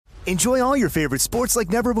Enjoy all your favorite sports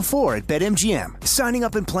like never before at BetMGM. Signing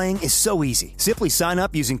up and playing is so easy. Simply sign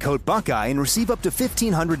up using code Buckeye and receive up to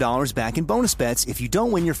 $1,500 back in bonus bets if you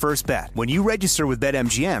don't win your first bet. When you register with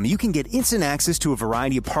BetMGM, you can get instant access to a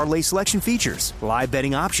variety of parlay selection features, live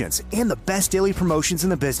betting options, and the best daily promotions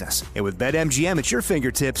in the business. And with BetMGM at your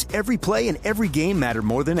fingertips, every play and every game matter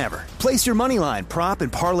more than ever. Place your moneyline, prop,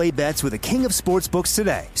 and parlay bets with the king of sportsbooks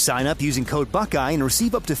today. Sign up using code Buckeye and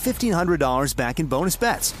receive up to $1,500 back in bonus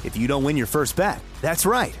bets if you don't win your first bet. That's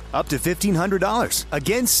right, up to $1,500.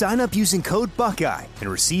 Again, sign up using code Buckeye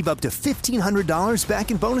and receive up to $1,500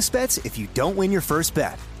 back in bonus bets if you don't win your first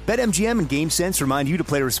bet. BetMGM and GameSense remind you to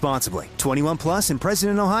play responsibly. 21 plus and present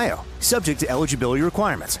in Ohio. Subject to eligibility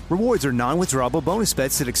requirements. Rewards are non-withdrawable bonus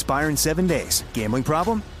bets that expire in 7 days. Gambling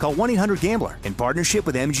problem? Call 1-800-GAMBLER in partnership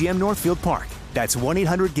with MGM Northfield Park. That's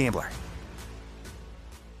 1-800-GAMBLER.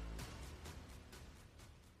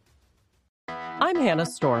 I'm Hannah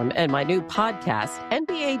Storm, and my new podcast,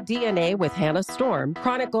 NBA DNA with Hannah Storm,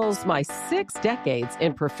 chronicles my 6 decades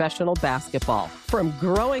in professional basketball. From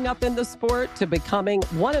growing up in the sport to becoming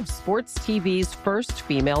one of sports TV's first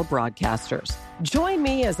female broadcasters. Join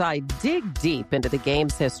me as I dig deep into the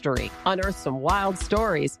game's history, unearth some wild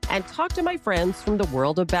stories, and talk to my friends from the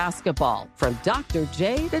world of basketball, from Dr.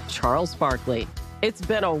 J to Charles Barkley. It's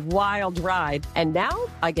been a wild ride, and now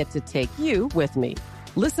I get to take you with me.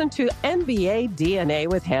 Listen to NBA DNA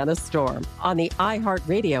with Hannah Storm on the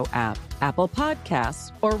iHeartRadio app, Apple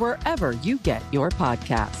Podcasts, or wherever you get your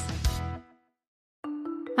podcasts.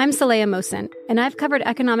 I'm Saleha Mohsin, and I've covered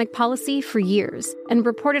economic policy for years and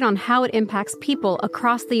reported on how it impacts people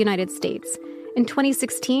across the United States. In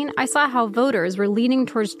 2016, I saw how voters were leaning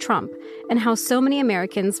towards Trump and how so many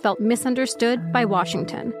Americans felt misunderstood by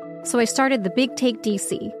Washington. So I started The Big Take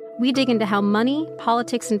DC. We dig into how money,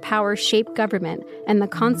 politics, and power shape government and the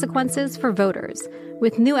consequences for voters.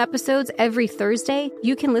 With new episodes every Thursday,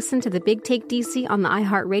 you can listen to The Big Take DC on the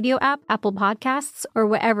iHeartRadio app, Apple Podcasts, or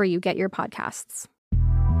wherever you get your podcasts.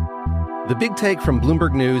 The Big Take from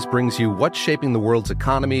Bloomberg News brings you what's shaping the world's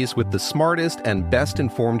economies with the smartest and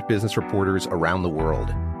best-informed business reporters around the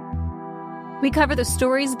world. We cover the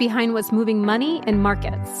stories behind what's moving money and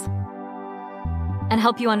markets, and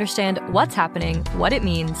help you understand what's happening, what it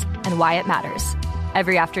means, and why it matters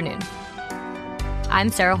every afternoon. I'm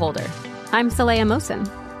Sarah Holder. I'm Saleha Mohsin.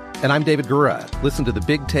 And I'm David Gura. Listen to The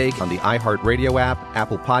Big Take on the iHeartRadio app,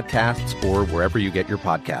 Apple Podcasts, or wherever you get your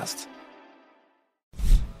podcasts.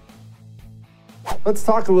 Let's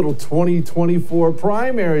talk a little 2024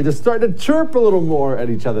 primary. They're starting to chirp a little more at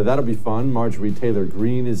each other. That'll be fun. Marjorie Taylor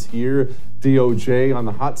Greene is here. DOJ on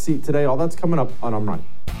the hot seat today. All that's coming up on I'm Right.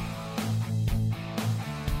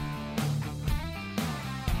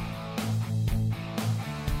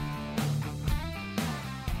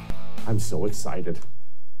 I'm so excited.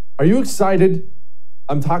 Are you excited?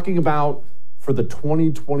 I'm talking about for the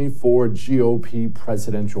 2024 GOP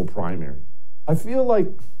presidential primary. I feel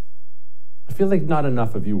like not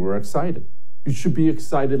enough of you were excited. You should be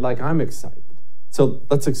excited like I'm excited. So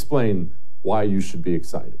let's explain why you should be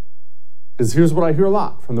excited. Because here's what I hear a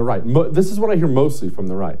lot from the right. This is what I hear mostly from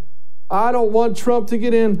the right. I don't want Trump to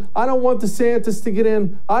get in. I don't want DeSantis to get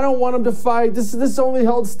in. I don't want him to fight. This only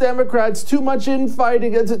helps Democrats. Too much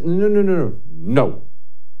infighting. No.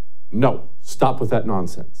 Stop with that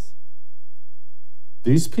nonsense.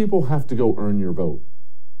 These people have to go earn your vote.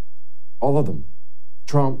 All of them.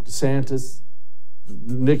 Trump, DeSantis,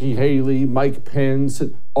 Nikki Haley, Mike Pence,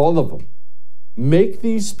 all of them. Make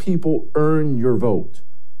these people earn your vote.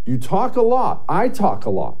 You talk a lot. I talk a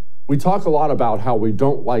lot. We talk a lot about how we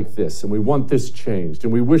don't like this and we want this changed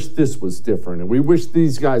and we wish this was different and we wish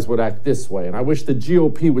these guys would act this way and I wish the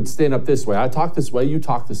GOP would stand up this way. I talk this way, you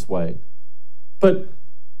talk this way. But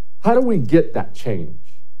how do we get that change?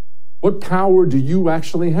 What power do you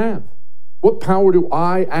actually have? What power do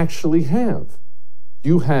I actually have?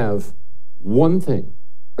 You have one thing.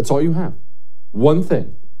 That's all you have. One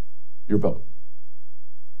thing. Your vote.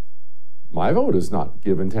 My vote is not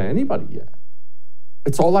given to anybody yet.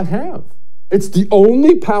 It's all I have. It's the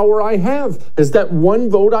only power I have is that one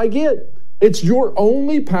vote I get. It's your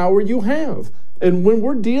only power you have. And when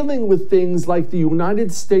we're dealing with things like the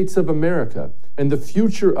United States of America and the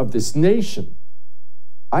future of this nation,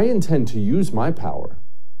 I intend to use my power.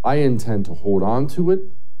 I intend to hold on to it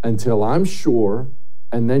until I'm sure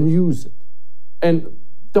and then use it. And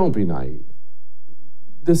don't be naive.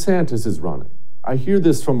 DeSantis is running. I hear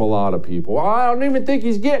this from a lot of people. I don't even think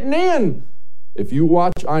he's getting in. If you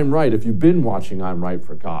watch I'm Right, if you've been watching I'm Right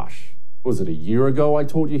for, was it a year ago I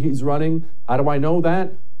told you he's running? How do I know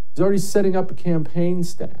that? He's already setting up a campaign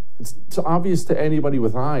staff. It's obvious to anybody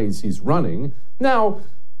with eyes he's running. Now,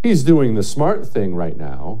 He's doing the smart thing right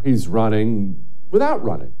now. He's running without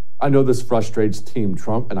running. I know this frustrates Team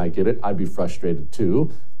Trump, and I get it. I'd be frustrated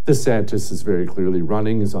too. DeSantis is very clearly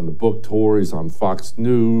running. He's on the book tour. He's on Fox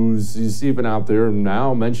News. He's even out there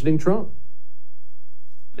now mentioning Trump.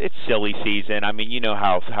 It's silly season. I mean, you know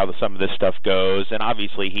how some of this stuff goes, and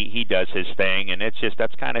obviously he does his thing, and it's just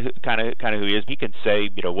that's kind of who he is. He can say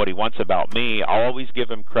what he wants about me. I'll always give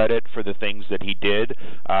him credit for the things that he did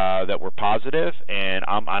that were positive, and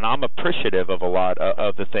I'm appreciative of a lot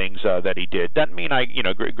of the things that he did. Doesn't mean I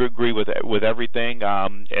agree with everything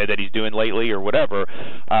that he's doing lately or whatever,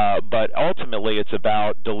 but ultimately it's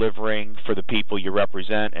about delivering for the people you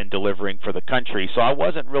represent and delivering for the country. So I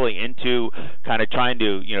wasn't really into kind of trying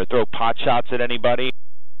to throw pot shots at anybody.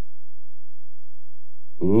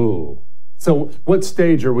 Ooh. So what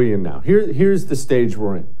stage are we in now? Here's the stage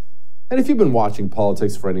we're in. And if you've been watching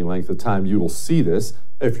politics for any length of time, you will see this.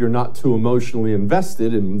 If you're not too emotionally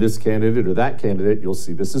invested in this candidate or that candidate, you'll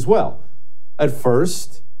see this as well. At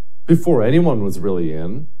first, before anyone was really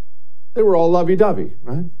in, they were all lovey-dovey,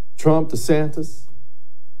 right? Trump, DeSantis,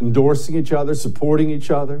 endorsing each other, supporting each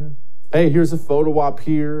other. Hey, here's a photo op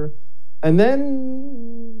here. And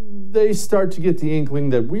then they start to get the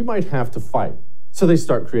inkling that we might have to fight. So they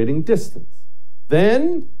start creating distance.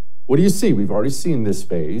 Then, what do you see? We've already seen this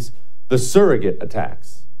phase. The surrogate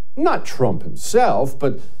attacks. Not Trump himself,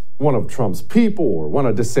 but one of Trump's people or one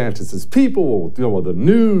of DeSantis's people will go with the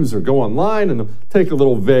news or go online and take a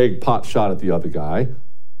little vague pot shot at the other guy.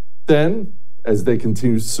 Then, as they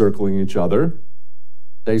continue circling each other,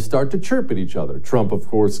 they start to chirp at each other. Trump, of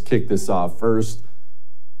course, kicked this off first.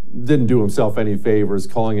 Didn't do himself any favors,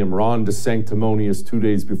 calling him Ron DeSanctimonious 2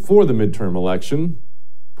 days before the midterm election.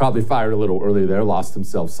 Probably fired a little early there, lost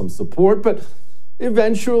himself some support, but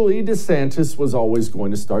eventually DeSantis was always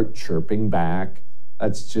going to start chirping back.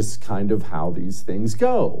 That's just kind of how these things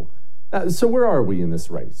go. So where are we in this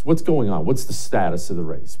race? What's going on? What's the status of the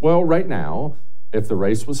race? Well, right now, if the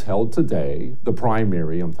race was held today, the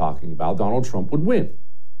primary I'm talking about, Donald Trump would win.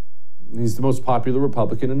 He's the most popular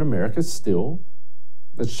Republican in America still.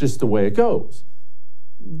 That's just the way it goes.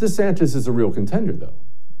 DeSantis is a real contender, though.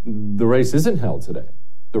 The race isn't held today.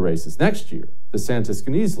 The race is next year. DeSantis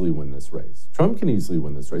can easily win this race. Trump can easily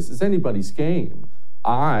win this race. It's anybody's game.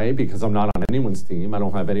 Because I'm not on anyone's team, I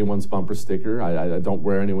don't have anyone's bumper sticker, I don't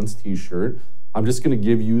wear anyone's T-shirt, I'm just going to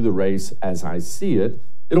give you the race as I see it.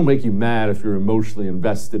 It'll make you mad if you're emotionally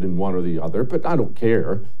invested in one or the other, but I don't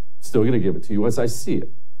care. I'm still going to give it to you as I see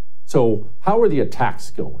it. So how are the attacks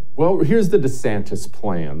going? Well, here's the DeSantis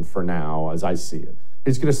plan for now, as I see it.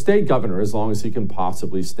 He's going to stay governor as long as he can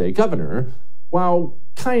possibly stay governor while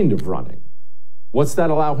kind of running. What's that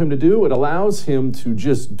allow him to do? It allows him to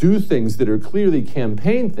just do things that are clearly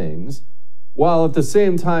campaign things while at the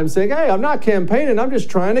same time saying, hey, I'm not campaigning, I'm just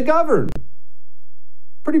trying to govern.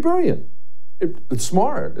 Pretty brilliant. It's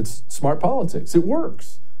smart. It's smart politics. It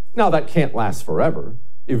works. Now, that can't last forever.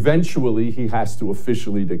 Eventually, he has to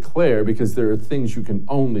officially declare because there are things you can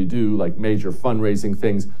only do, like major fundraising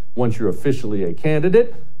things, once you're officially a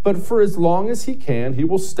candidate. But for as long as he can, he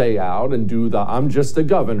will stay out and do the I'm just a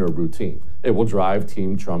governor routine. It will drive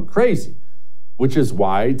Team Trump crazy, which is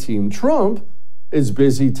why Team Trump is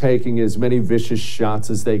busy taking as many vicious shots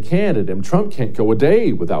as they can at him. Trump can't go a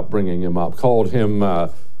day without bringing him up. Called him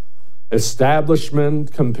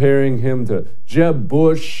establishment, comparing him to Jeb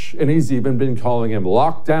Bush, and he's even been calling him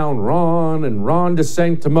Lockdown Ron and Ron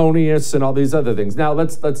DeSanctimonious and all these other things. Now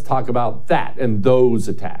let's talk about that and those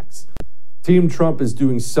attacks. Team Trump is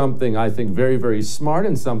doing something I think very, very smart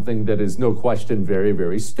and something that is no question very,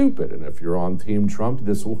 very stupid. And if you're on Team Trump,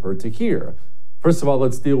 this will hurt to hear. First of all,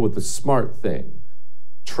 let's deal with the smart thing.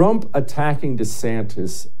 Trump attacking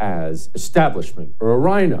DeSantis as establishment or a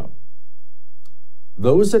rhino.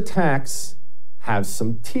 Those attacks have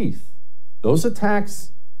some teeth. Those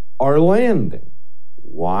attacks are landing.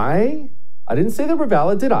 Why? I didn't say they were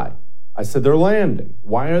valid, did I? I said they're landing.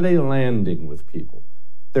 Why are they landing with people?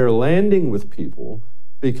 They're landing with people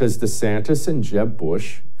because DeSantis and Jeb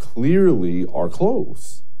Bush clearly are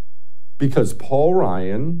close. Because Paul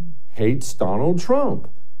Ryan hates Donald Trump.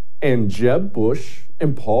 And Jeb Bush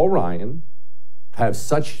and Paul Ryan have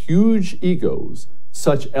such huge egos,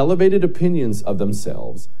 such elevated opinions of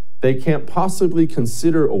themselves, they can't possibly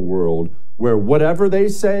consider a world where whatever they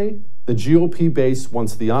say, the GOP base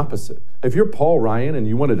wants the opposite. If you're Paul Ryan and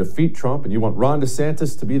you want to defeat Trump and you want Ron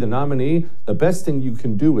DeSantis to be the nominee, the best thing you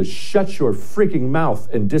can do is shut your freaking mouth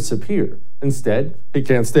and disappear. Instead, he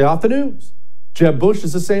can't stay off the news. Jeb Bush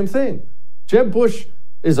is the same thing. Jeb Bush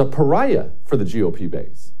is a pariah for the GOP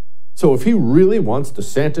base. So if he really wants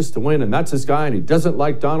DeSantis to win, and that's his guy, and he doesn't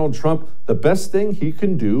like Donald Trump, the best thing he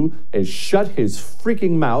can do is shut his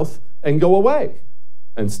freaking mouth and go away.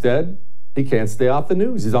 Instead, he can't stay off the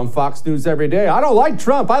news. He's on Fox News every day. I don't like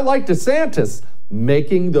Trump. I like DeSantis.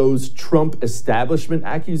 Making those Trump establishment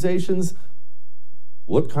accusations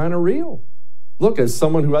look kind of real. Look, as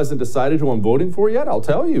someone who hasn't decided who I'm voting for yet, I'll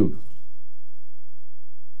tell you,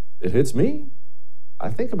 it hits me. I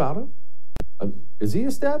think about him. Is he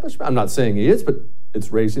establishment? I'm not saying he is, but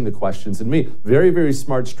it's raising the questions in me. Very, very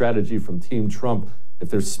smart strategy from Team Trump. If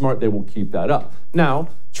they're smart, they will keep that up. Now,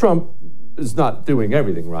 Trump is not doing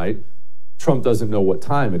everything right. Trump doesn't know what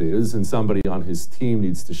time it is, and somebody on his team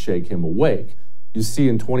needs to shake him awake. You see,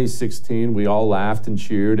 in 2016, we all laughed and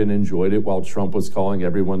cheered and enjoyed it while Trump was calling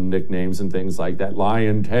everyone nicknames and things like that.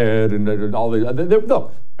 Lion Ted and all the...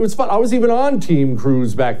 Look, it was fun. I was even on Team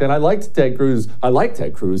Cruz back then. I liked Ted Cruz. I like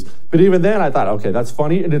Ted Cruz. But even then, I thought, okay, that's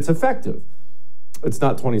funny and it's effective. It's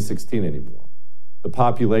not 2016 anymore. The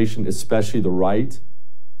population, especially the right,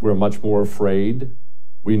 we're much more afraid.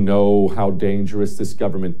 We know how dangerous this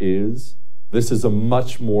government is. This is a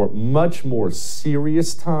much more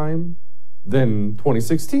serious time than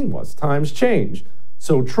 2016 was. Times change.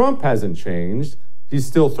 So Trump hasn't changed. He's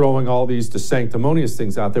still throwing all these sanctimonious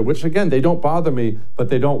things out there, which, again, they don't bother me, but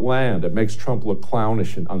they don't land. It makes Trump look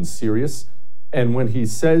clownish and unserious. And when he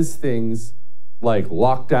says things like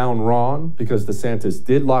lockdown Ron, because DeSantis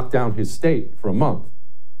did lock down his state for a month,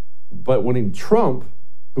 but when Trump,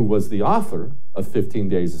 who was the author of 15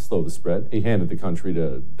 Days to Slow the Spread, he handed the country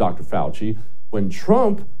to Dr. Fauci. When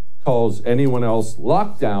Trump calls anyone else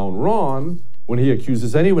lockdown Ron, when he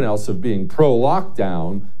accuses anyone else of being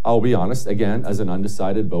pro-lockdown, I'll be honest, again, as an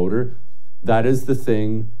undecided voter, that is the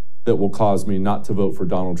thing that will cause me not to vote for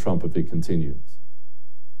Donald Trump if it continues.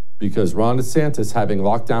 Because Ron DeSantis, having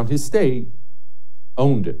locked down his state,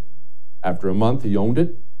 owned it. After a month, he owned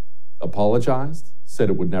it, apologized, said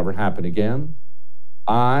it would never happen again.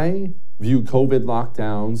 I view COVID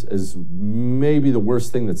lockdowns as maybe the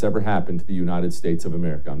worst thing that's ever happened to the United States of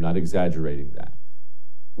America. I'm not exaggerating that.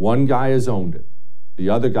 One guy has owned it. The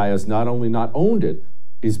other guy has not only not owned it,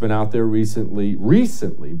 he's been out there recently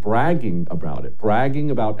bragging about it, bragging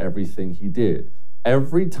about everything he did.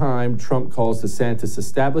 Every time Trump calls DeSantis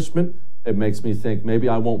establishment, it makes me think maybe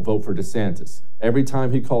I won't vote for DeSantis. Every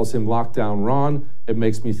time he calls him lockdown Ron, it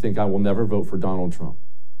makes me think I will never vote for Donald Trump.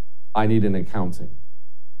 I need an accounting.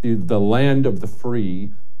 The land of the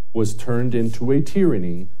free was turned into a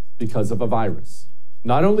tyranny because of a virus.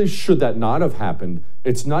 Not only should that not have happened,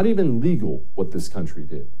 it's not even legal what this country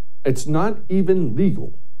did. It's not even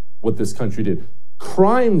legal what this country did.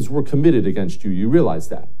 Crimes were committed against you, you realize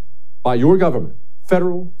that, by your government,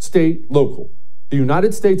 federal, state, local. The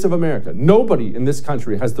United States of America, nobody in this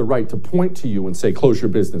country has the right to point to you and say, close your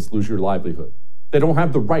business, lose your livelihood. They don't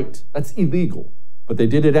have the right. That's illegal, but they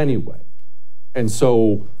did it anyway. And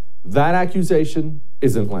so that accusation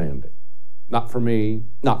isn't landing. Not for me,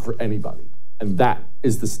 not for anybody. And that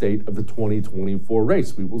is the state of the 2024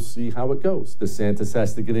 race. We will see how it goes. DeSantis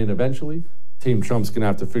has to get in eventually. Team Trump's going to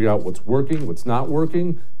have to figure out what's working, what's not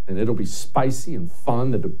working, and it'll be spicy and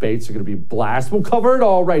fun. The debates are going to be a blast. We'll cover it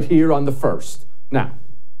all right here on the first. Now,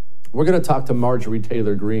 we're going to talk to Marjorie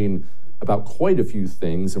Taylor Greene about quite a few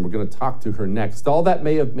things, and we're going to talk to her next. All that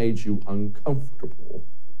may have made you uncomfortable,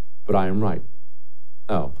 but I am right.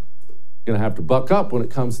 Oh, you're going to have to buck up when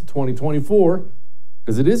it comes to 2024,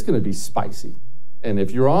 because it is going to be spicy. And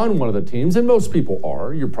if you're on one of the teams, and most people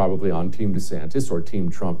are, you're probably on Team DeSantis or Team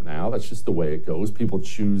Trump now. That's just the way it goes. People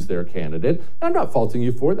choose their candidate. And I'm not faulting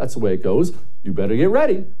you for it. That's the way it goes. You better get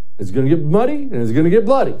ready. It's going to get muddy, and it's going to get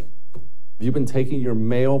bloody. Have you been taking your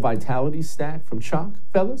male vitality stack from Chalk,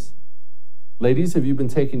 fellas? Ladies, have you been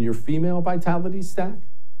taking your female vitality stack?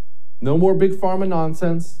 No more big pharma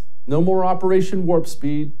nonsense. No more Operation Warp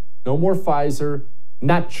Speed. No more Pfizer.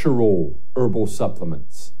 Natural herbal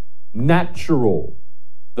supplements. Natural.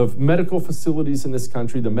 The medical facilities in this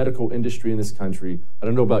country, the medical industry in this country, I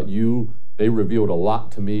don't know about you, they revealed a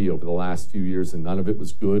lot to me over the last few years, and none of it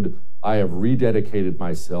was good. I have rededicated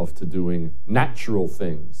myself to doing natural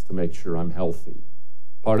things to make sure I'm healthy.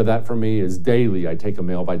 Part of that for me is daily I take a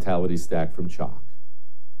male vitality stack from Chalk.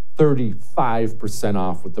 35%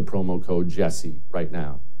 off with the promo code Jesse right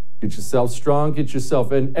now. Get yourself strong, get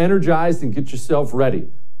yourself energized, and get yourself ready.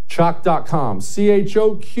 Chalk.com,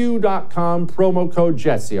 CHOQ.com, promo code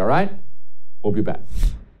Jesse, all right? We'll be back.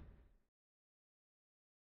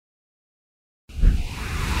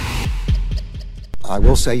 I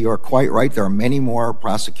will say you're quite right. There are many more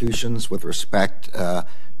prosecutions with respect to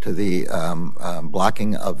the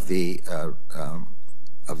blocking of the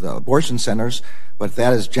the abortion centers, but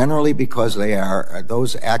that is generally because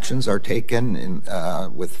those actions are taken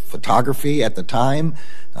with photography at the time,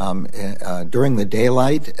 during the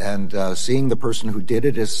daylight, and seeing the person who did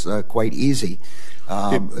it is quite easy.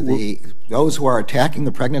 Those who are attacking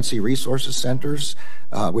the pregnancy resources centers,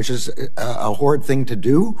 which is a horrid thing to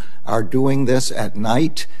do, are doing this at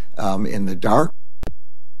night in the dark.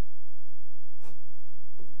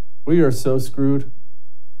 We are so screwed.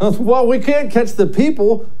 Well, we can't catch the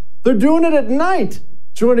people. They're doing it at night.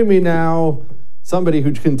 Joining me now, somebody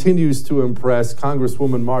who continues to impress,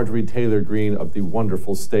 Congresswoman Marjorie Taylor Greene of the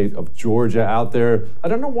wonderful state of Georgia out there. I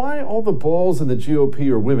don't know why all the balls in the GOP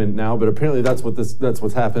are women now, but apparently that's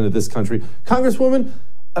what's happened in this country. Congresswoman,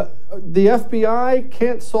 the FBI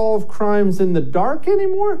can't solve crimes in the dark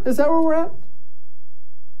anymore? Is that where we're at?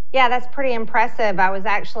 Yeah, that's pretty impressive. I was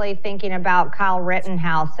actually thinking about Kyle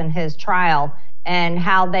Rittenhouse and his trial and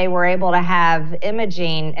how they were able to have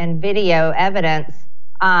imaging and video evidence.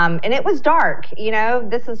 And it was dark. You know,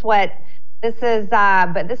 this is what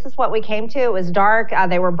we came to. It was dark.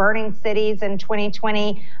 They were burning cities in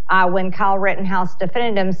 2020 when Kyle Rittenhouse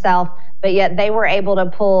defended himself, but yet they were able to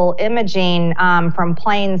pull imaging from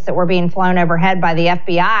planes that were being flown overhead by the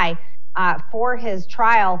FBI for his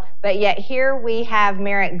trial. But yet here we have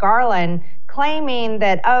Merrick Garland claiming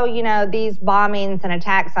that, these bombings and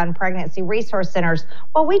attacks on pregnancy resource centers,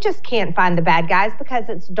 well, we just can't find the bad guys because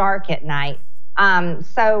it's dark at night.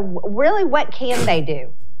 So really, what can they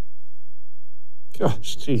do?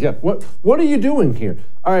 Gosh, gee, yeah. What are you doing here?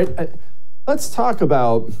 All right, let's talk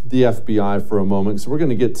about the FBI for a moment. So we're going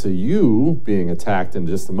to get to you being attacked in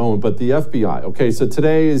just a moment. But the FBI, okay, so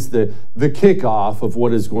today is the kickoff of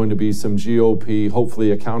what is going to be some GOP,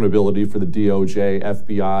 hopefully accountability for the DOJ,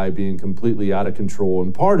 FBI being completely out of control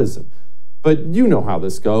and partisan. But you know how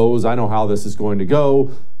this goes. I know how this is going to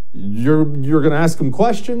go. You're going to ask them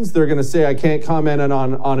questions. They're going to say, I can't comment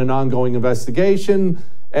on an ongoing investigation.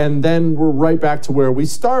 And then we're right back to where we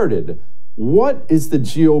started. What is the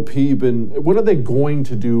GOP what are they going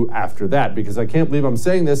to do after that? Because I can't believe I'm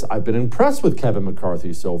saying this. I've been impressed with Kevin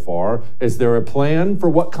McCarthy so far. Is there a plan for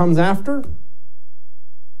what comes after?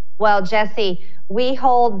 Well, Jesse, we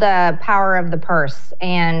hold the power of the purse.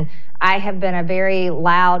 And I have been a very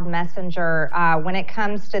loud messenger when it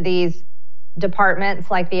comes to these departments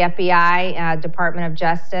like the FBI, Department of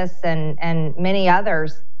Justice, and many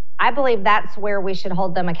others. I believe that's where we should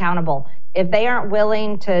hold them accountable. If they aren't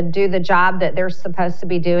willing to do the job that they're supposed to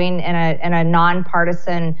be doing in a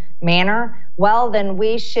nonpartisan manner, well, then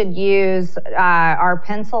we should use our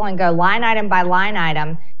pencil and go line item by line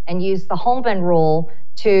item and use the Holman rule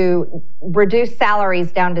to reduce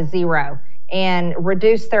salaries down to zero and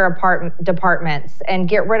reduce their departments and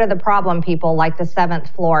get rid of the problem people like the 7th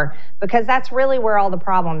floor, because that's really where all the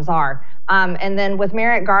problems are. And then with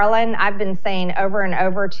Merrick Garland, I've been saying over and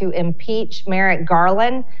over to impeach Merrick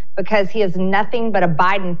Garland because he is nothing but a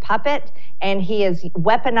Biden puppet, and he has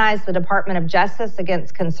weaponized the Department of Justice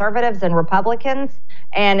against conservatives and Republicans.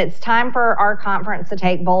 And it's time for our conference to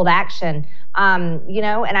take bold action.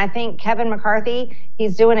 And I think Kevin McCarthy,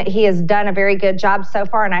 he's doing it. He has done a very good job so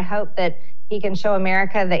far, and I hope that he can show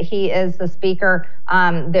America that he is the speaker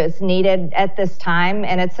that's needed at this time.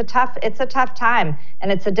 And it's a tough time,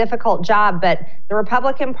 and it's a difficult job. But the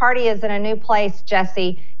Republican Party is in a new place,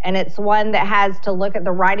 Jesse, and it's one that has to look at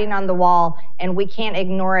the writing on the wall, and we can't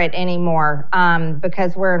ignore it anymore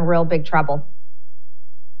because we're in real big trouble.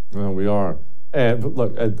 Well, we are. And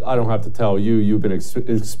look, I don't have to tell you, you've been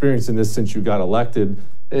experiencing this since you got elected.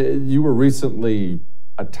 You were recently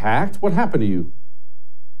attacked. What happened to you?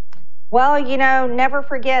 Well, never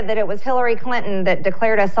forget that it was Hillary Clinton that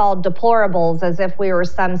declared us all deplorables as if we were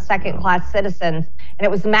some second-class citizens. And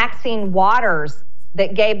it was Maxine Waters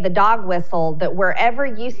that gave the dog whistle that wherever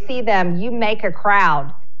you see them, you make a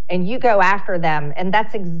crowd and you go after them. And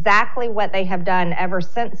that's exactly what they have done ever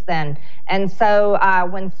since then. And so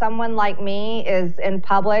when someone like me is in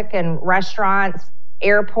public and restaurants,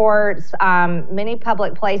 airports, many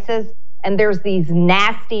public places, and there's these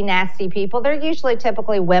nasty, nasty people. They're usually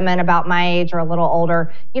typically women about my age or a little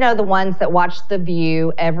older, the ones that watch The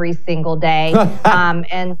View every single day.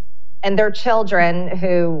 And their children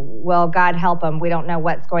who, well, God help them, we don't know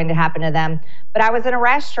what's going to happen to them. But I was in a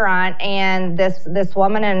restaurant, and this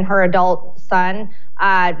woman and her adult son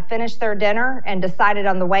finished their dinner and decided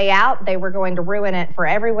on the way out they were going to ruin it for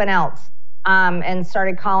everyone else, and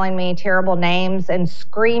started calling me terrible names and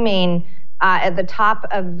screaming at the top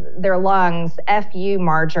of their lungs, F you,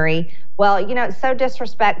 Marjorie. Well, it's so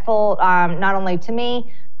disrespectful, not only to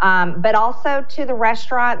me, but also to the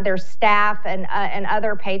restaurant, their staff, and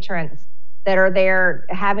other patrons. that are there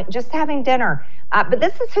having dinner. But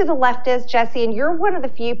this is who the left is, Jesse, and you're one of the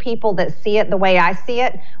few people that see it the way I see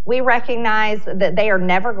it. We recognize that they are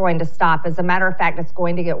never going to stop. As a matter of fact, it's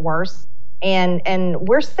going to get worse. And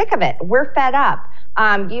we're sick of it. We're fed up.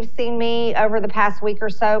 You've seen me over the past week or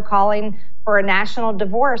so calling for a national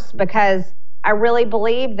divorce because I really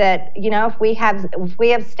believe that, if we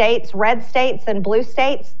have states, red states and blue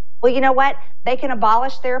states, well, you know what? They can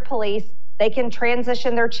abolish their police. They can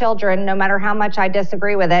transition their children, no matter how much I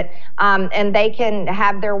disagree with it, and they can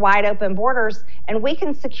have their wide open borders, and we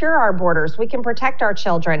can secure our borders. We can protect our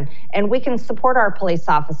children, and we can support our police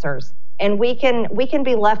officers, and we can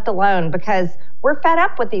be left alone because we're fed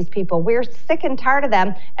up with these people. We're sick and tired of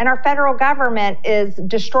them, and our federal government is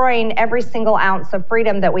destroying every single ounce of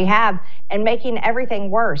freedom that we have and making everything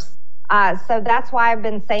worse. So that's why I've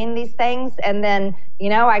been saying these things. And then,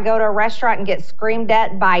 I go to a restaurant and get screamed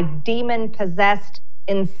at by demon-possessed,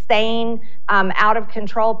 insane, out of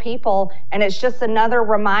control people. And it's just another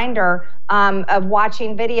reminder of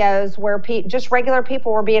watching videos where just regular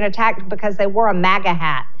people were being attacked because they wore a MAGA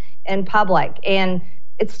hat in public. And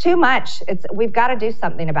it's too much. We've got to do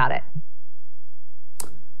something about it.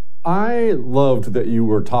 I loved that you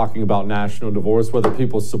were talking about national divorce, whether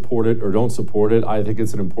people support it or don't support it. I think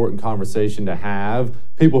it's an important conversation to have.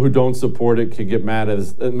 People who don't support it can get mad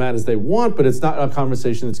as they want, but it's not a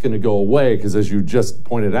conversation that's going to go away because, as you just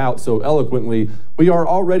pointed out so eloquently, we are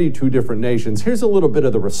already two different nations. Here's a little bit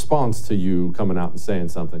of the response to you coming out and saying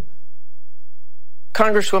something.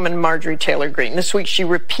 Congresswoman Marjorie Taylor Greene. This week, she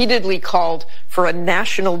repeatedly called for a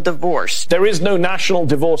national divorce. There is no national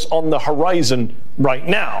divorce on the horizon right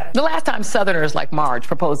now. The last time Southerners like Marge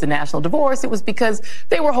proposed a national divorce, it was because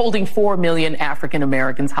they were holding 4 million African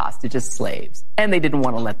Americans hostage as slaves, and they didn't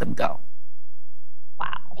want to let them go.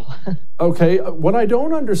 Wow. Okay, what I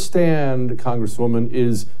don't understand, Congresswoman,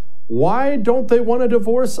 is why don't they want to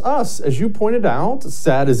divorce us? As you pointed out,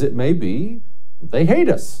 sad as it may be, they hate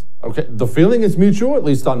us. Okay, the feeling is mutual, at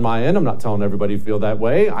least on my end. I'm not telling everybody to feel that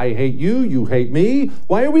way. I hate you, you hate me.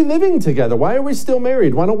 Why are we living together? Why are we still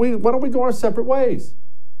married? Why don't we go our separate ways?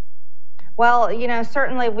 Well,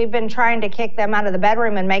 certainly we've been trying to kick them out of the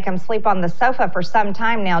bedroom and make them sleep on the sofa for some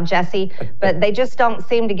time now, Jesse, but they just don't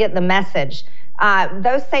seem to get the message.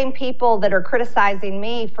 Those same people that are criticizing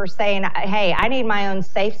me for saying, hey, I need my own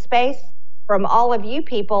safe space from all of you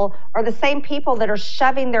people are the same people that are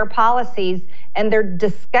shoving their policies and their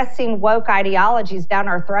disgusting woke ideologies down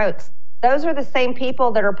our throats. Those are the same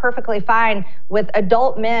people that are perfectly fine with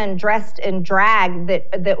adult men dressed in drag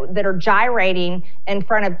that are gyrating in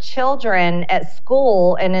front of children at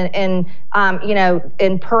school and in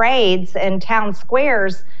parades and town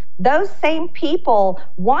squares. Those same people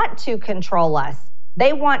want to control us.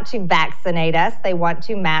 They want to vaccinate us. They want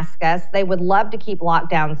to mask us. They would love to keep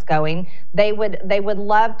lockdowns going. They would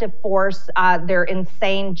love to force their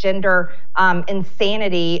insane gender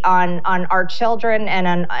insanity on our children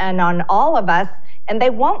and on all of us. And they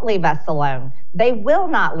won't leave us alone. They will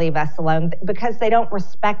not leave us alone because they don't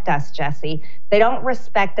respect us, Jesse. They don't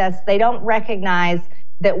respect us. They don't recognize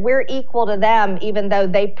that we're equal to them, even though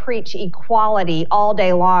they preach equality all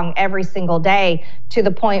day long, every single day, to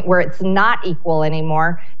the point where it's not equal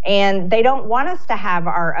anymore. And they don't want us to have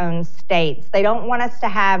our own states. They don't want us to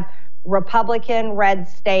have Republican red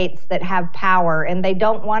states that have power. And they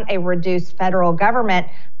don't want a reduced federal government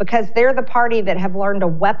because they're the party that have learned to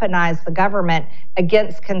weaponize the government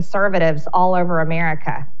against conservatives all over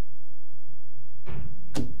America.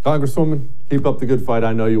 Congresswoman, keep up the good fight.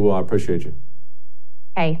 I know you will. I appreciate you.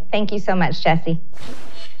 Hey, thank you so much, Jesse.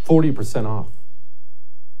 40% off.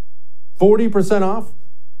 40% off?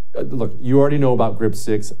 Look, you already know about Grip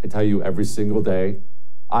 6. I tell you every single day.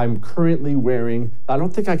 I'm currently wearing, I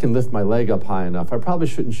don't think I can lift my leg up high enough. I probably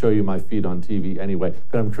shouldn't show you my feet on TV anyway,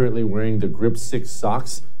 but I'm currently wearing the Grip 6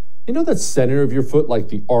 socks. You know that center of your foot, like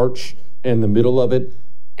the arch and the middle of it?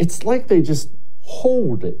 It's like they just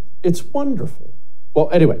hold it. It's wonderful. Well,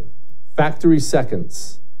 anyway, factory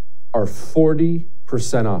seconds are 40%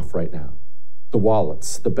 off right now. The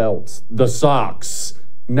wallets, the belts, the socks.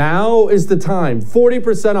 Now is the time.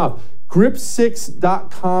 40% off.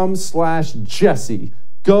 Grip6.com/Jesse.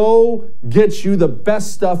 Go get you the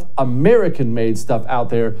best stuff, American-made stuff out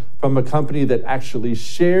there from a company that actually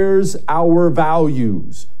shares our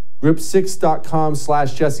values.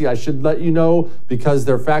 Grip6.com/Jesse. I should let you know because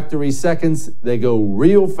they're factory seconds. They go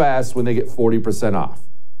real fast when they get 40% off.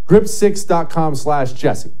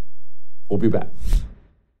 Grip6.com/Jesse. We'll be back.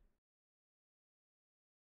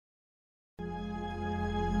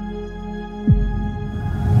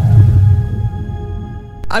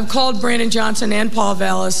 I've called Brandon Johnson and Paul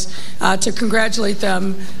Vallis to congratulate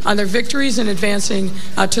them on their victories in advancing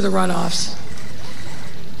to the runoffs.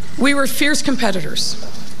 We were fierce competitors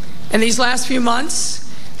in these last few months,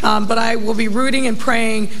 but I will be rooting and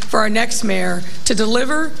praying for our next mayor to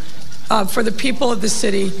deliver for the people of the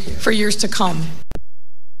city for years to come.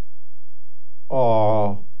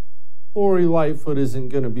 Oh, Lori Lightfoot isn't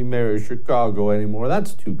going to be mayor of Chicago anymore.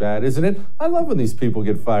 That's too bad, isn't it? I love when these people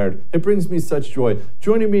get fired. It brings me such joy.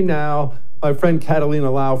 Joining me now, my friend Catalina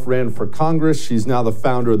Lauf ran for Congress. She's now the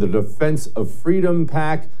founder of the Defense of Freedom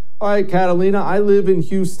PAC. All right, Catalina, I live in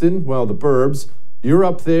Houston, well, the burbs. You're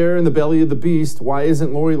up there in the belly of the beast. Why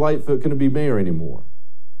isn't Lori Lightfoot going to be mayor anymore?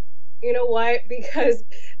 You know what? Because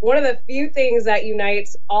one of the few things that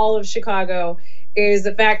unites all of Chicago is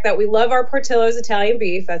the fact that we love our Portillo's Italian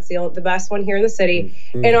beef. That's the best one here in the city.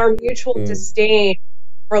 And our mutual disdain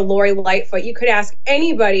for Lori Lightfoot. You could ask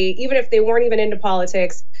anybody, even if they weren't even into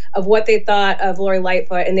politics, of what they thought of Lori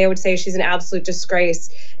Lightfoot, and they would say she's an absolute disgrace.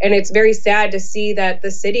 And it's very sad to see that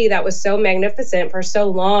the city that was so magnificent for so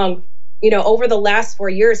long, over the last 4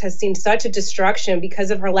 years has seen such a destruction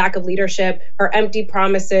because of her lack of leadership, her empty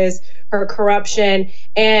promises, her corruption,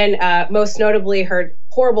 and most notably her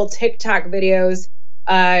horrible TikTok videos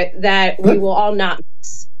that we will all not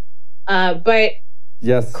miss. But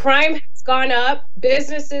yes, crime has gone up,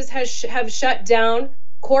 businesses have shut down,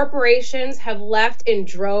 corporations have left in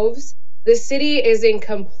droves. The city is in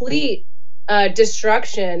complete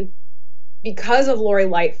destruction because of Lori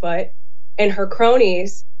Lightfoot and her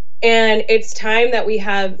cronies. And it's time that we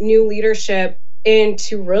have new leadership in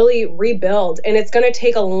to really rebuild. And it's going to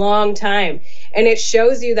take a long time. And it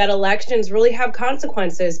shows you that elections really have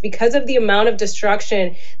consequences because of the amount of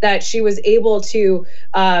destruction that she was able to,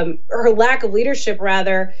 her lack of leadership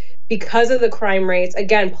rather, because of the crime rates.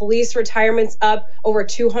 Again, police retirements up over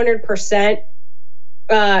 200%.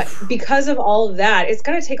 Because of all of that, it's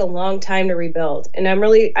going to take a long time to rebuild. And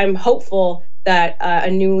I'm hopeful that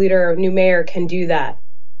a new leader, a new mayor can do that.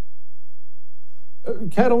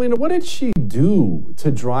 Catalina, what did she do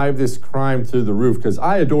to drive this crime through the roof? Because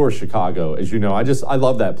I adore Chicago, as you know. I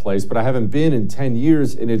love that place, but I haven't been in 10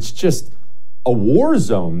 years, and it's just a war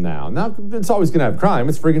zone now. Now, it's always going to have crime.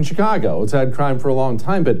 It's friggin' Chicago. It's had crime for a long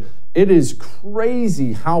time, but it is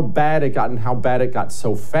crazy how bad it got and how bad it got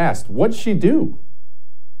so fast. What'd she do?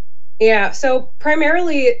 Yeah, so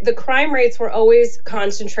primarily the crime rates were always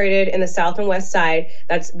concentrated in the South and West Side.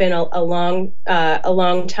 That's been a long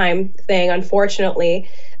time thing, unfortunately,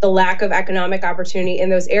 the lack of economic opportunity in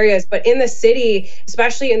those areas. But in the city,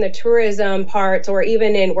 especially in the tourism parts or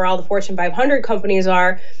even in where all the Fortune 500 companies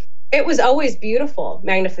are, it was always beautiful,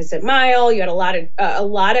 Magnificent Mile. You had a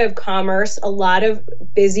lot of commerce, a lot of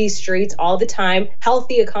busy streets all the time,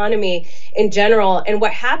 healthy economy in general. And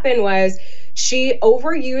what happened was she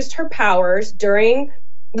overused her powers during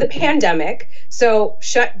the pandemic, so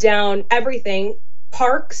shut down everything,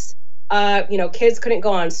 parks. Kids couldn't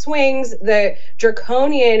go on swings. The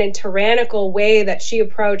draconian and tyrannical way that she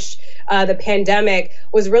approached the pandemic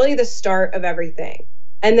was really the start of everything.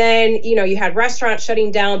 And then, you had restaurants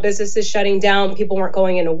shutting down, businesses shutting down, people weren't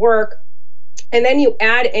going into work. And then you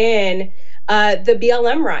add in the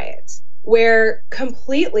BLM riots, where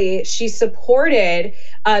completely she supported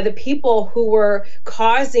the people who were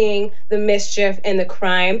causing the mischief and the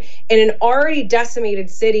crime in an already decimated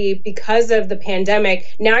city because of the pandemic.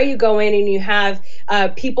 Now you go in and you have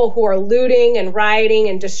people who are looting and rioting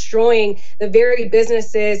and destroying the very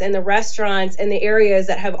businesses and the restaurants and the areas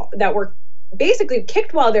that were basically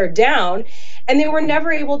kicked while they're down, and they were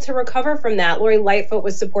never able to recover from that. Lori Lightfoot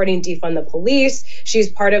was supporting defund the police. She's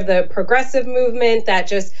part of the progressive movement that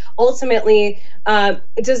just ultimately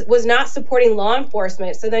was not supporting law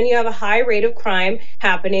enforcement. So then you have a high rate of crime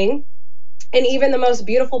happening in even the most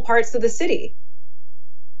beautiful parts of the city.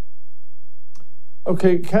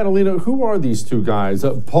 Okay, Catalina, who are these two guys?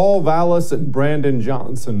 Paul Vallis and Brandon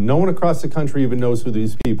Johnson. No one across the country even knows who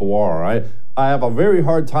these people are. I have a very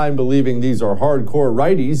hard time believing these are hardcore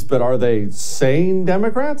righties, but are they sane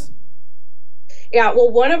Democrats? Yeah,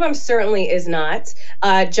 well, one of them certainly is not.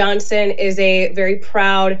 Johnson is a very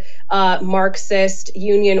proud Marxist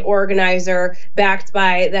union organizer backed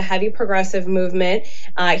by the heavy progressive movement.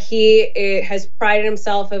 He has prided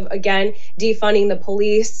himself of, again, defunding the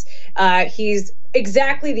police. He's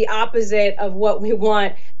exactly the opposite of what we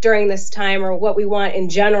want during this time or what we want in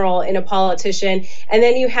general in a politician. And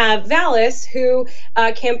then you have Vallis, who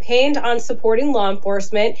campaigned on supporting law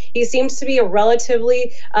enforcement. He seems to be a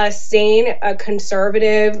relatively sane,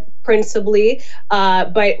 conservative, principally,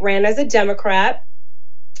 but ran as a Democrat.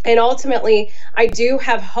 And ultimately, I do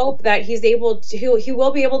have hope that he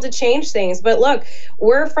will be able to change things. But look,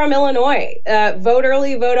 we're from Illinois. Vote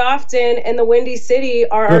early, vote often, and the Windy City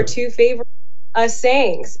are our two favorite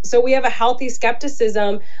sayings. So we have a healthy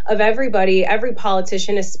skepticism of everybody, every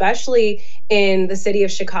politician, especially in the city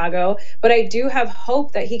of Chicago. But I do have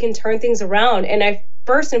hope that he can turn things around. And I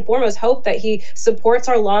first and foremost hope that he supports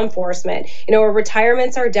our law enforcement. Our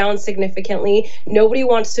retirements are down significantly. Nobody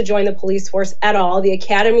wants to join the police force at all. The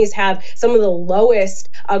academies have some of the lowest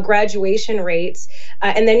graduation rates.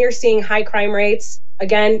 And then you're seeing high crime rates.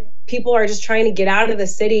 Again, people are just trying to get out of the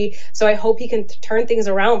city. So I hope he can turn things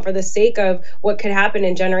around for the sake of what could happen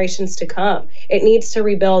in generations to come. It needs to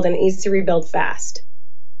rebuild, and it needs to rebuild fast.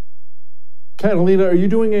 Catalina, are you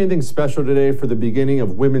doing anything special today for the beginning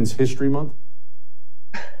of Women's History Month?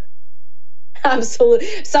 Absolutely.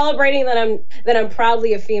 Celebrating that I'm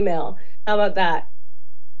proudly a female. How about that?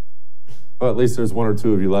 Well, at least there's one or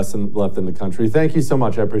two of you left in the country. Thank you so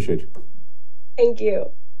much. I appreciate you. Thank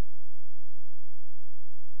you.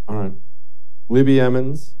 All right. Libby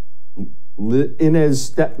Emmons,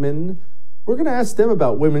 Inez Stepman. We're going to ask them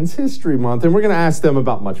about Women's History Month, and we're going to ask them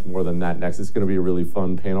about much more than that next. It's going to be a really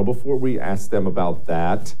fun panel. Before we ask them about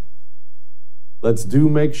that, let's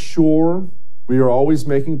make sure we are always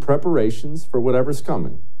making preparations for whatever's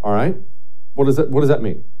coming. All right? What does that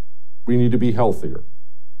mean? We need to be healthier.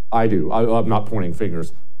 I do. I'm not pointing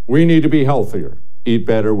fingers. We need to be healthier. Eat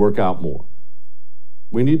better, work out more.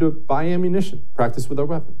 We need to buy ammunition, practice with our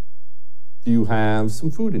weapon. Do you have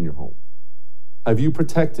some food in your home? Have you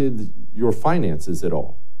protected your finances at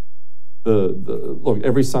all? Look,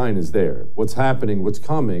 every sign is there. What's happening, what's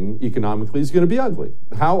coming economically is going to be ugly.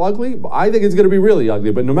 How ugly? I think it's going to be really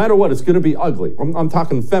ugly, but no matter what, it's going to be ugly. I'm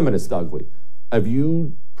talking feminist ugly. Have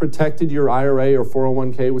you protected your IRA or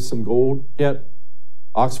 401k with some gold yet?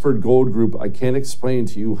 Oxford Gold Group, I can't explain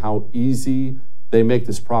to you how easy they make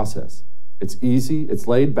this process. It's easy, it's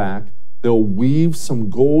laid back. They'll weave some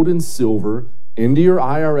gold and silver into your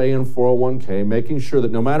IRA and 401k, making sure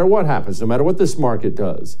that no matter what happens, no matter what this market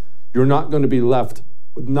does, you're not going to be left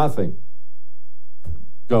with nothing.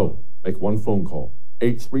 Go, make one phone call,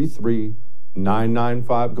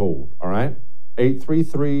 833-995-GOLD, all right?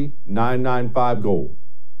 833-995-GOLD.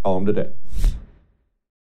 Call them today.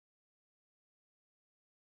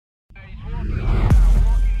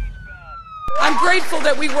 I'm grateful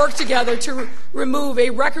that we worked together to remove a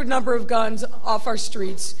record number of guns off our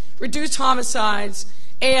streets, reduced homicides,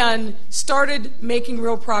 and started making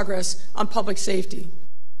real progress on public safety.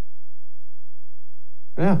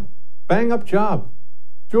 Yeah, bang up job.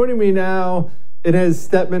 Joining me now, Inez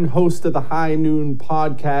Stepman, host of the High Noon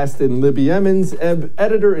podcast, and Libby Emmons,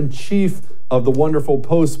 editor-in-chief of the wonderful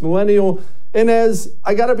Post Millennial. Inez,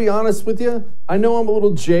 I got to be honest with you. I know I'm a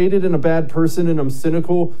little jaded and a bad person and I'm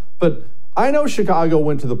cynical, but I know Chicago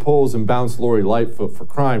went to the polls and bounced Lori Lightfoot for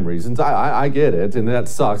crime reasons. I get it, and that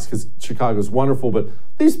sucks because Chicago's wonderful, but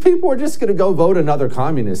these people are just going to go vote another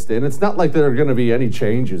communist in. It's not like there are going to be any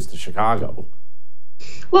changes to Chicago.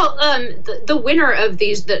 Well, the winner of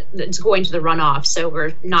these that's going to the runoff, so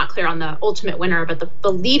we're not clear on the ultimate winner, but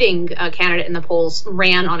the leading candidate in the polls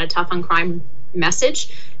ran on a tough on crime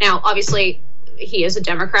message. Now, obviously, he is a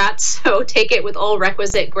Democrat, so take it with all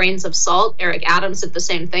requisite grains of salt. Eric Adams did the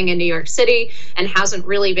same thing in New York City and hasn't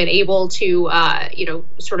really been able to,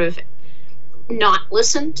 sort of not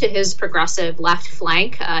listen to his progressive left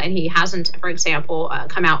flank. And he hasn't, for example,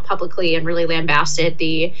 come out publicly and really lambasted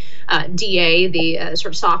the DA, the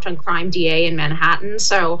sort of soft on crime DA in Manhattan.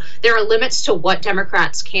 So there are limits to what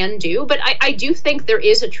Democrats can do. But I do think there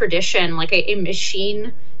is a tradition, like a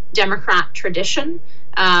machine Democrat tradition,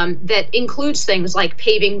 that includes things like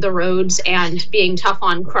paving the roads and being tough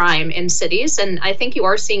on crime in cities. And I think you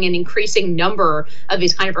are seeing an increasing number of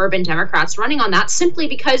these kind of urban Democrats running on that simply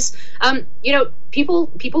because,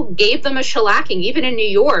 people gave them a shellacking, even in New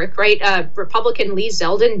York, right? Republican Lee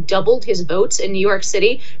Zeldin doubled his votes in New York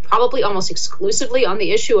City, probably almost exclusively on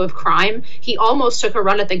the issue of crime. He almost took a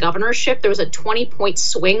run at the governorship. There was a 20-point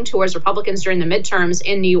swing towards Republicans during the midterms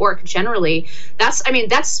in New York generally.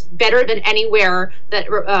 That's better than anywhere that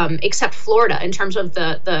except Florida in terms of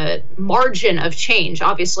the margin of change.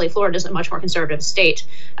 Obviously, Florida is a much more conservative state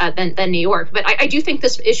than New York. But I do think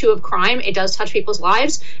this issue of crime, it does touch people's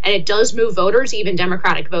lives, and it does move voters, even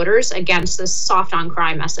Democratic voters, against this soft on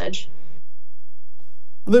crime message.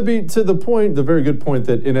 Libby, to the point, the very good point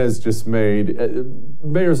that Inez just made,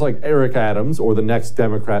 mayors like Eric Adams or the next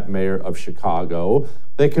Democrat mayor of Chicago,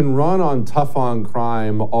 they can run on tough on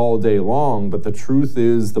crime all day long, but the truth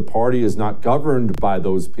is the party is not governed by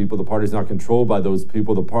those people. The party is not controlled by those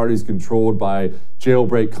people. The party is controlled by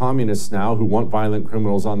jailbreak communists now who want violent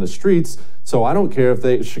criminals on the streets. So I don't care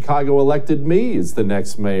if Chicago elected me as the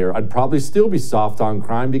next mayor. I'd probably still be soft on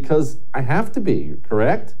crime because I have to be,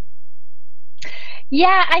 correct?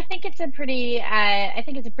 Yeah, I think it's a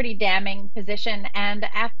pretty damning position. And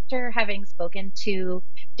after having spoken to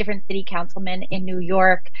different city councilmen in New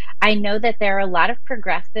York, I know that there are a lot of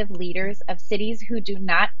progressive leaders of cities who do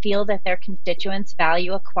not feel that their constituents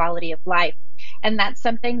value a quality of life. And that's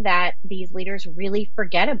something that these leaders really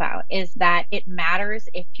forget about, is that it matters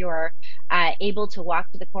if you're able to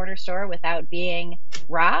walk to the corner store without being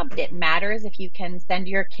robbed. It matters if you can send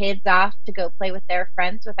your kids off to go play with their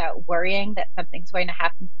friends without worrying that something's going to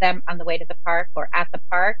happen to them on the way to the park or at the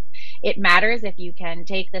park. It matters if you can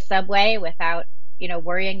take the subway without,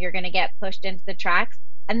 worrying you're going to get pushed into the tracks.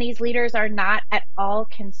 And these leaders are not at all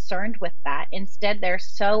concerned with that. Instead, they're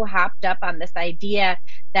so hopped up on this idea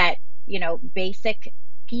that basic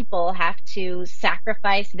people have to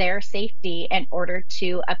sacrifice their safety in order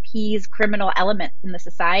to appease criminal elements in the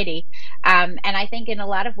society. And I think in a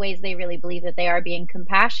lot of ways, they really believe that they are being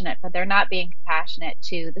compassionate, but they're not being compassionate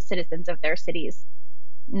to the citizens of their cities.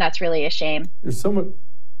 And that's really a shame.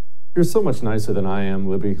 You're so much nicer than I am,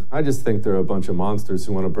 Libby. I just think they're a bunch of monsters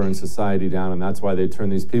who want to burn society down, and that's why they turn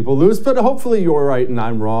these people loose. But hopefully you're right and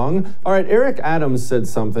I'm wrong. All right, Eric Adams said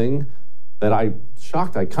something that I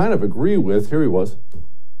kind of agree with. Here he was.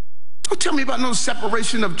 Don't tell me about no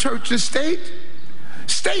separation of church and state.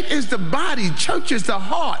 State is the body, church is the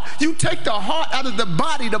heart. You take the heart out of the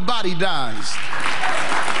body dies.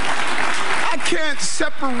 I can't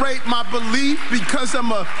separate my belief because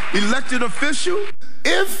I'm an elected official.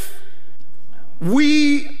 If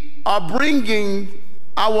we are bringing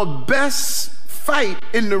our best fight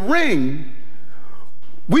in the ring,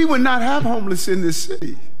 we would not have homeless in this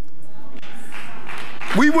city.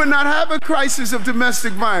 We would not have a crisis of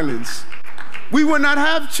domestic violence. We would not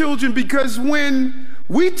have children, because when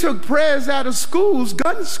we took prayers out of schools,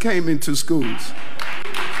 guns came into schools.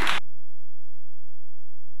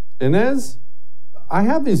 Inez, I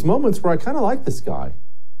have these moments where I kind of like this guy.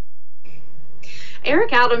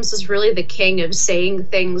 Eric Adams is really the king of saying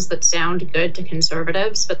things that sound good to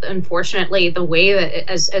conservatives, but unfortunately, the way that,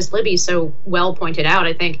 as Libby so well pointed out,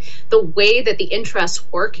 I think the way that the interests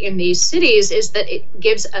work in these cities is that it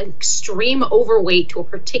gives an extreme overweight to a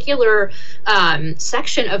particular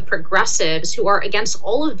section of progressives who are against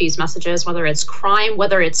all of these messages, whether it's crime,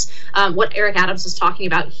 whether it's what Eric Adams is talking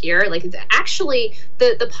about here. Like, actually,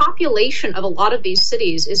 the population of a lot of these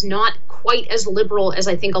cities is not quite as liberal as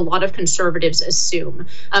I think a lot of conservatives assume.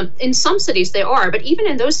 In some cities they are, but even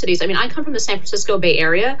in those cities, I mean, I come from the San Francisco Bay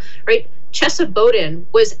Area, right? Chesa Bowden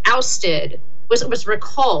was ousted, was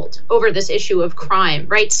recalled over this issue of crime,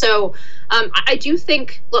 right? So I do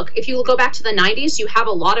think, look, if you go back to the 90s, you have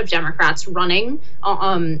a lot of Democrats running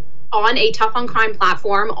on a tough on crime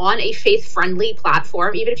platform, on a faith-friendly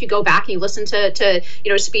platform. Even if you go back and you listen to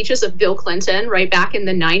speeches of Bill Clinton right back in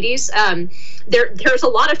the 90s, there's a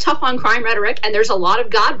lot of tough on crime rhetoric, and there's a lot of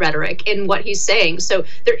God rhetoric in what he's saying. So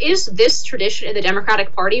there is this tradition in the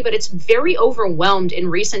Democratic Party, but it's very overwhelmed in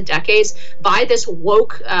recent decades by this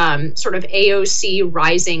woke sort of AOC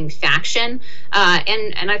rising faction.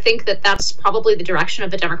 And I think that that's probably the direction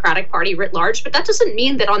of the Democratic Party writ large. But that doesn't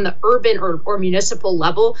mean that on the urban or municipal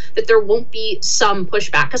level that there won't be some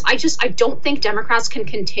pushback, because I don't think Democrats can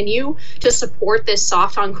continue to support this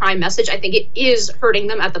soft on crime message. I think it is hurting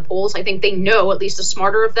them at the polls. I think they know, at least the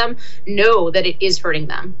smarter of them, know that it is hurting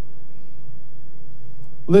them.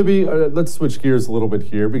 Libby, let's switch gears a little bit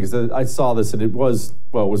here, because I saw this and it was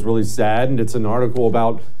really sad, and it's an article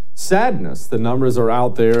about sadness. The numbers are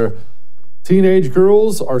out there. Teenage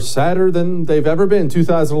girls are sadder than they've ever been.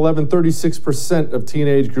 2011, 36% of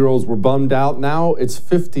teenage girls were bummed out. Now it's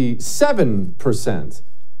 57%.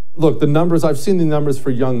 Look, I've seen the numbers for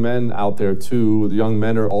young men out there too. The young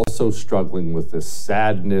men are also struggling with this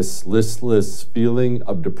sadness, listless feeling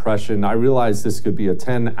of depression. I realize this could be a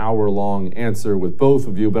 10-hour-long answer with both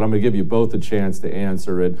of you, but I'm going to give you both a chance to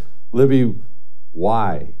answer it. Libby,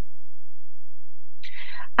 why?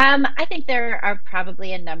 I think there are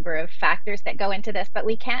probably a number of factors that go into this, but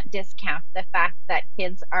we can't discount the fact that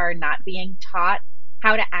kids are not being taught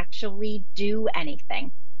how to actually do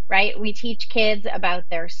anything, right? We teach kids about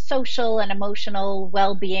their social and emotional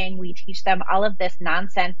well-being. We teach them all of this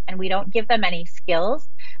nonsense, and we don't give them any skills.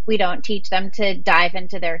 We don't teach them to dive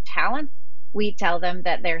into their talents. We tell them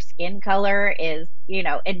that their skin color is,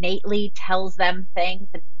 innately tells them things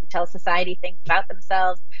and tells society things about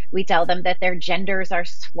themselves. We tell them that their genders are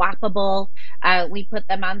swappable. We put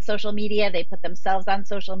them on social media. They put themselves on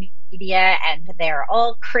social media, and they're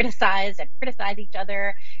all criticized and criticize each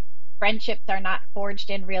other. Friendships are not forged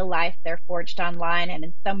in real life. They're forged online. And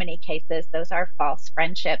in so many cases, those are false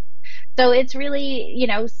friendships. So it's really,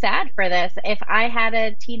 sad for this. If I had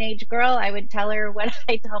a teenage girl, I would tell her what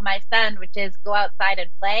I tell my son, which is go outside and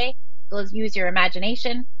play, go use your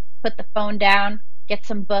imagination, put the phone down, get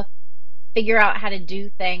some books, figure out how to do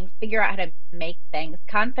things, figure out how to make things.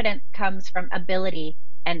 Confidence comes from ability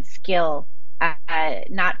and skill,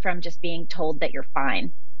 not from just being told that you're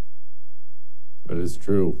fine. That is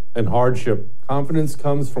true. And hardship. Confidence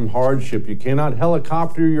comes from hardship. You cannot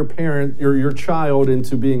helicopter your child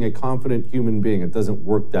into being a confident human being. It doesn't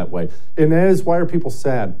work that way. Inez, why are people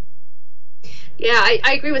sad? Yeah,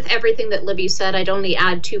 I agree with everything that Libby said. I'd only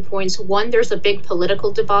add 2 points. One, there's a big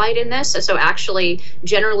political divide in this. So actually,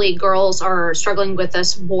 generally, girls are struggling with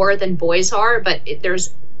this more than boys are, but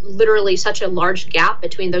there's literally such a large gap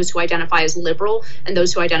between those who identify as liberal and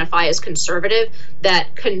those who identify as conservative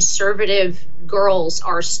that conservative girls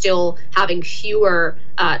are still having fewer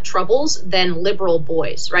troubles than liberal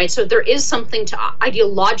boys, right? So there is something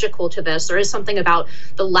ideological to this. There is something about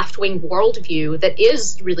the left-wing worldview that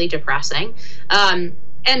is really depressing.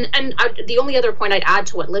 And the only other point I'd add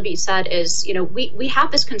to what Libby said is, we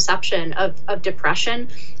have this conception of depression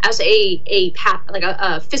as a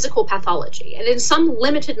physical pathology. And in some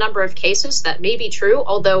limited number of cases, that may be true,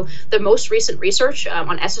 although the most recent research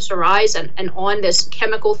on SSRIs and on this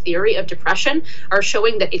chemical theory of depression are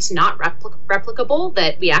showing that it's not replicable,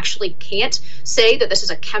 that we actually can't say that this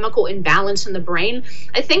is a chemical imbalance in the brain.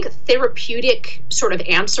 I think therapeutic sort of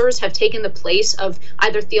answers have taken the place of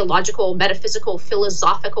either theological, metaphysical,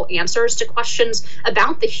 philosophical answers to questions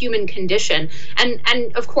about the human condition.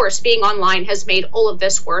 And of course, being online has made all of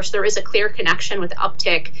this worse. There is a clear connection with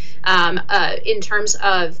uptick in terms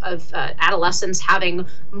of adolescents having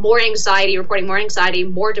more anxiety, reporting more anxiety,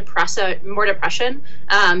 more depression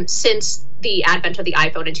since the advent of the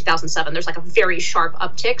iPhone in 2007. There's like a very sharp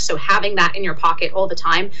uptick. So having that in your pocket all the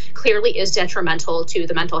time clearly is detrimental to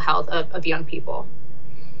the mental health of young people.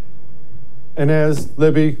 And as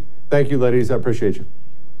Libby, thank you, ladies. I appreciate you.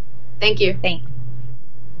 Thank you. Thanks.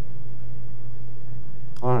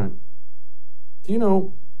 All right. Do you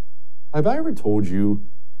know, have I ever told you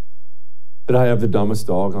that I have the dumbest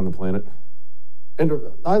dog on the planet? And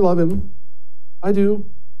I love him. I do.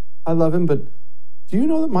 I love him. But do you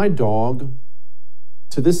know that my dog,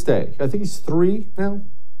 to this day, I think he's 3 now,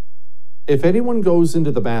 if anyone goes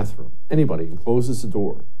into the bathroom, anybody, and closes the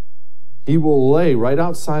door, he will lay right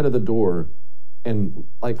outside of the door and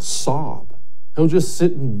sob. He'll just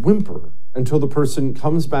sit and whimper until the person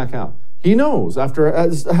comes back out. He knows, after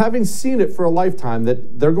having seen it for a lifetime,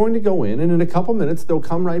 that they're going to go in, and in a couple minutes, they'll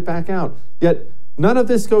come right back out. Yet, none of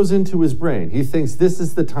this goes into his brain. He thinks this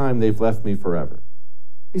is the time they've left me forever.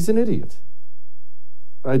 He's an idiot.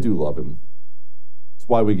 I do love him. That's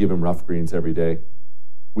why we give him rough greens every day.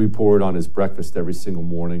 We pour it on his breakfast every single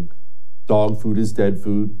morning. Dog food is dead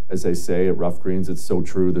food, as they say at Rough Greens. It's so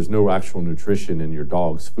true. There's no actual nutrition in your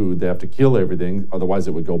dog's food. They have to kill everything, otherwise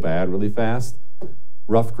it would go bad really fast.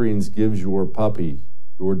 Rough Greens gives your puppy,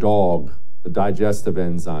 your dog, the digestive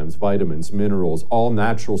enzymes, vitamins, minerals, all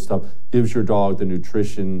natural stuff. Gives your dog the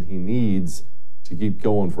nutrition he needs to keep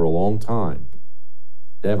going for a long time.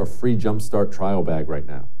 They have a free Jumpstart trial bag right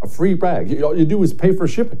now. A free bag. All you do is pay for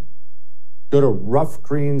shipping. Go to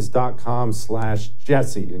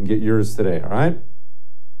roughgreens.com/Jesse and get yours today, all right?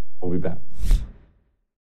 We'll be back.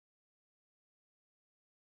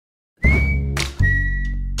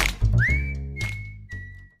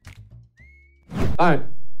 All right,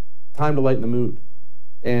 time to lighten the mood.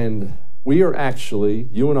 And we are actually,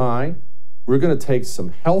 you and I, we're going to take some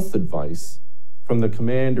health advice from the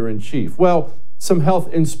Commander-in-Chief. Well, some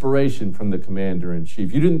health inspiration from the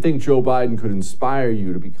Commander-in-Chief. You didn't think Joe Biden could inspire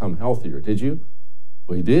you to become healthier, did you?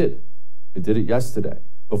 Well, he did. He did it yesterday.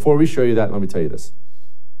 Before we show you that, let me tell you this.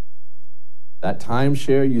 That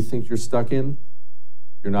timeshare you think you're stuck in,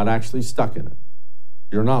 you're not actually stuck in it.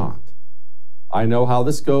 You're not. I know how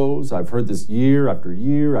this goes. I've heard this year after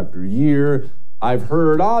year after year. I've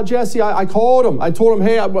heard, Jesse, I called him. I told him,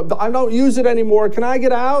 hey, I don't use it anymore. Can I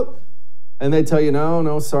get out? And they tell you,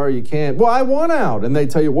 no, sorry, you can't. Well, I want out. And they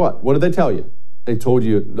tell you what? What did they tell you? They told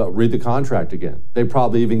you, read the contract again. They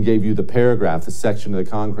probably even gave you the paragraph, the section of the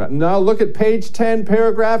contract. No, look at page 10,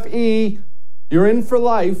 paragraph E. You're in for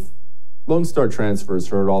life. Lone Star Transfer's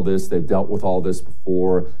heard all this. They've dealt with all this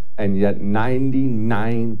before. And yet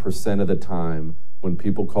 99% of the time, when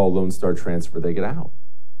people call Lone Star Transfer, they get out.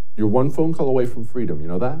 You're one phone call away from freedom. You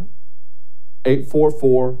know that?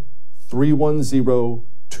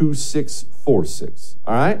 844-310-2646.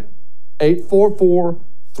 All right?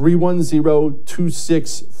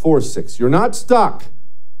 844-310-2646. You're not stuck.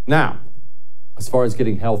 Now, as far as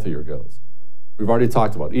getting healthier goes, we've already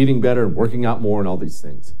talked about eating better and working out more and all these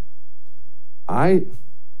things. I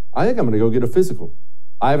think I'm going to go get a physical.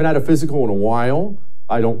 I haven't had a physical in a while.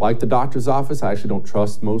 I don't like the doctor's office. I actually don't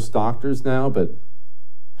trust most doctors now, but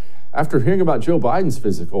after hearing about Joe Biden's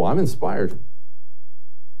physical, I'm inspired.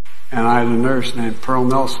 And I had a nurse named Pearl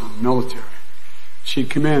Nelson, military. She'd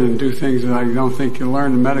come in and do things that I don't think you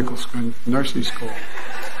learn in medical school, nursing school.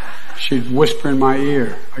 She'd whisper in my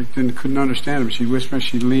ear. I couldn't understand her, but she'd whisper,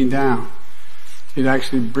 she'd lean down. She'd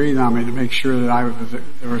actually breathe on me to make sure that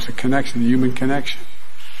there was a connection, a human connection.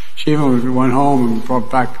 She even went home and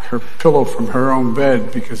brought back her pillow from her own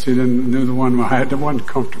bed because she knew the one I had that wasn't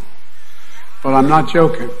comfortable. But I'm not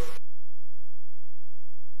joking.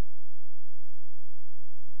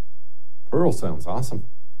 Pearl sounds awesome.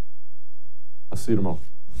 I'll see you tomorrow.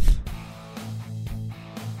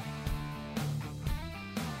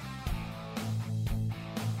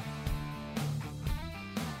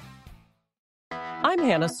 I'm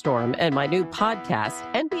Hannah Storm, and my new podcast,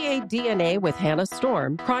 NBA DNA with Hannah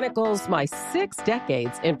Storm, chronicles my 6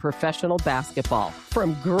 decades in professional basketball.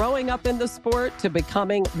 From growing up in the sport to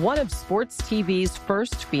becoming one of sports TV's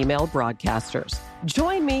first female broadcasters.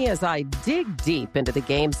 Join me as I dig deep into the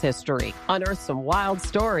game's history, unearth some wild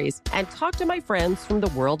stories, and talk to my friends from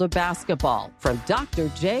the world of basketball, from Dr.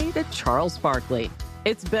 J to Charles Barkley.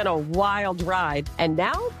 It's been a wild ride, and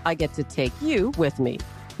now I get to take you with me.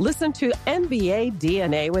 Listen to NBA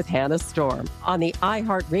DNA with Hannah Storm on the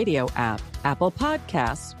iHeartRadio app, Apple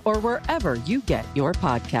Podcasts, or wherever you get your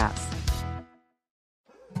podcasts.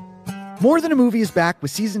 More Than a Movie is back with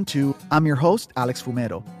Season 2. I'm your host, Alex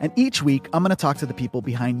Fumero, and each week I'm going to talk to the people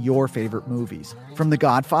behind your favorite movies. From The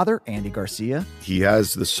Godfather, Andy Garcia. He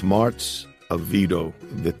has the smarts of Vito,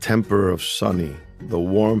 the temper of Sonny, the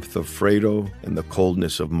warmth of Fredo, and the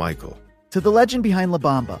coldness of Michael. To the legend behind La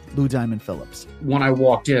Bamba, Lou Diamond Phillips. When I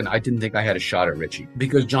walked in, I didn't think I had a shot at Richie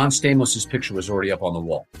because John Stamos' picture was already up on the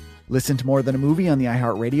wall. Listen to More Than a Movie on the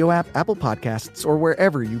iHeartRadio app, Apple Podcasts, or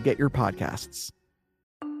wherever you get your podcasts.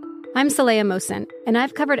 I'm Saleha Mohsen, and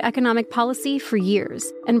I've covered economic policy for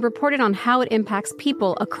years and reported on how it impacts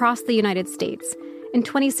people across the United States. In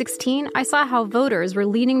 2016, I saw how voters were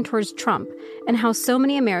leaning towards Trump and how so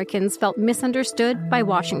many Americans felt misunderstood by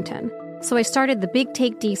Washington. So I started The Big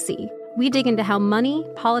Take DC. We dig into how money,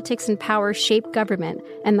 politics, and power shape government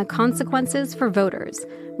and the consequences for voters.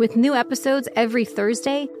 With new episodes every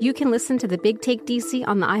Thursday, you can listen to The Big Take DC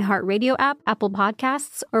on the iHeartRadio app, Apple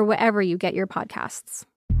Podcasts, or wherever you get your podcasts.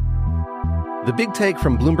 The Big Take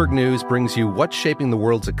from Bloomberg News brings you what's shaping the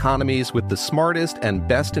world's economies with the smartest and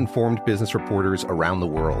best-informed business reporters around the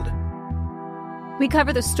world. We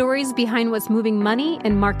cover the stories behind what's moving money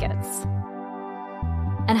and markets,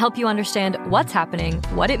 and help you understand what's happening,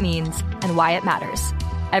 what it means, and why it matters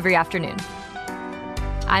every afternoon.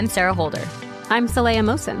 I'm Sarah Holder. I'm Saleha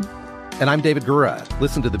Mohsen. And I'm David Gura.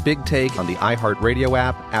 Listen to The Big Take on the iHeartRadio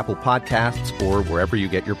app, Apple Podcasts, or wherever you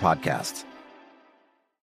get your podcasts.